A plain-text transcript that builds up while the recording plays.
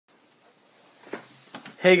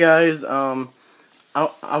Hey guys, I'm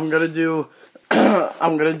gonna do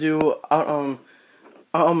I'm gonna do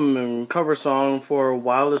cover song for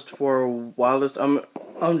Wildest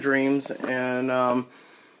Dreams, and I'm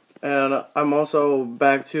also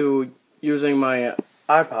back to using my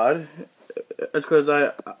iPod. It's because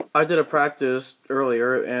I did a practice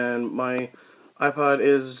earlier and my iPod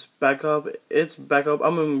is back up. It's back up.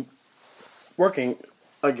 I'm working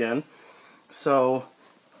again. So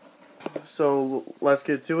let's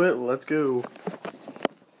get to it. Let's go.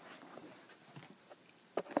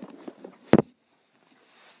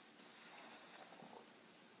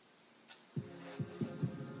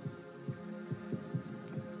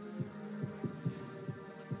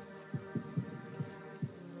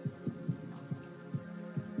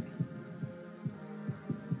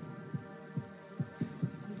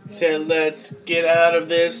 Said, let's get out of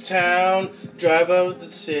this town, drive out the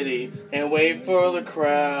city, and wait for the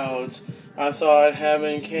crowds. I thought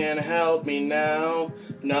heaven can help me now,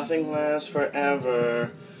 nothing lasts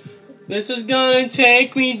forever. This is gonna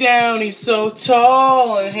take me down, he's so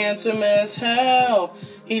tall and handsome as hell.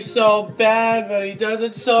 He's so bad, but he does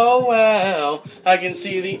it so well. I can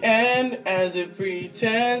see the end as it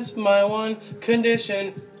pretends my one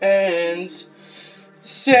condition ends.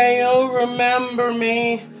 Say you'll remember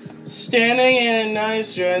me, standing in a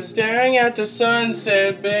nice dress, staring at the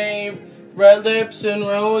sunset, babe. Red lips and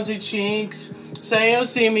rosy cheeks. Say you'll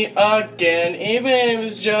see me again, even if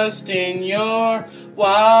it's just in your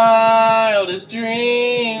wildest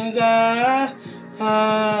dreams.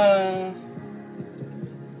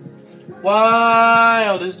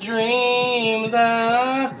 Wildest dreams.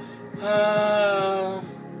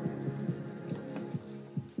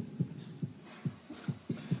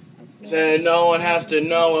 Said no one has to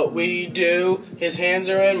know what we do. His hands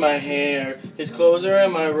are in my hair, his clothes are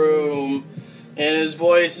in my room, and his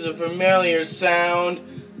voice is a familiar sound.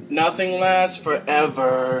 Nothing lasts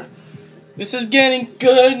forever. This is getting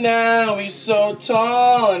good now. He's so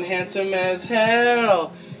tall and handsome as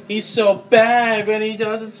hell. He's so bad, but he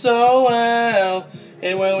does it so well.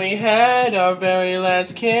 And when we had our very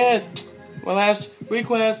last kiss, my last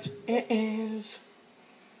request is,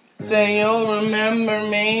 say you'll remember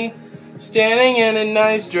me, standing in a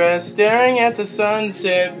nice dress, staring at the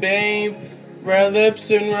sunset, babe. Red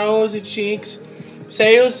lips and rosy cheeks.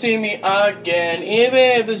 Say you'll see me again,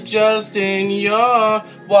 even if it's just in your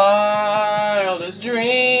wildest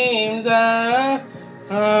dreams. Wildest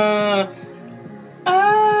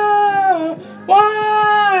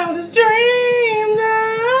dreams.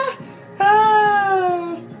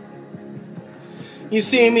 You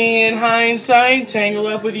see me in hindsight, tangled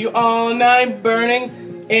up with you all night,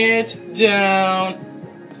 burning it down.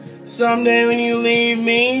 Someday when you leave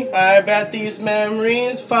me, I bet these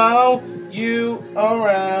memories follow you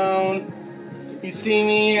around. You see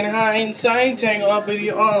me in hindsight, tangled up with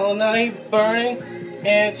you all night, burning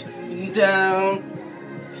it down.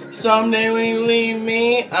 Someday when you leave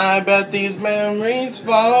me, I bet these memories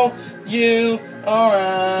follow you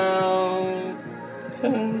around.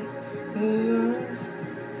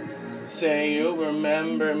 Say you'll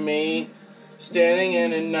remember me, standing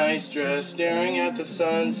in a nice dress, staring at the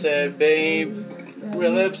sunset, babe.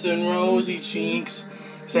 Red lips and rosy cheeks.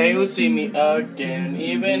 Say you'll see me again,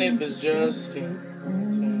 even if it's just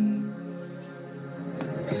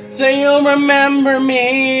Say you'll remember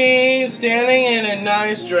me, standing in a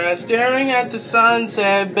nice dress, staring at the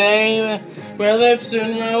sunset, babe. Red lips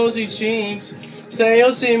and rosy cheeks. Say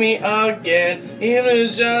you'll see me again, even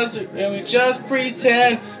if we just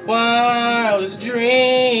pretend. Wildest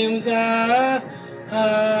dreams.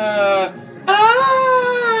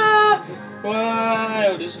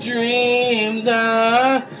 Wildest dreams.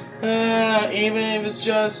 Even if it's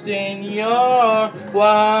just in your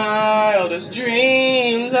wildest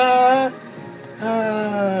dreams.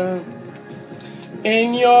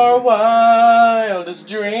 In your wildest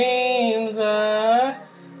dreams.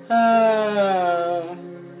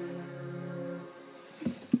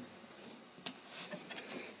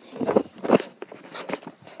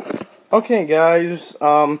 Okay, guys.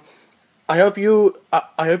 I hope you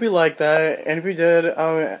liked that, and if you did,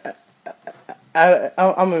 I'm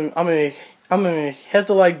gonna hit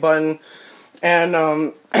the like button,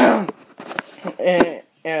 and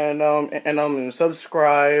and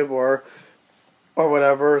subscribe or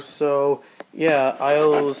whatever. So yeah,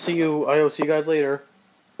 I'll see you guys later.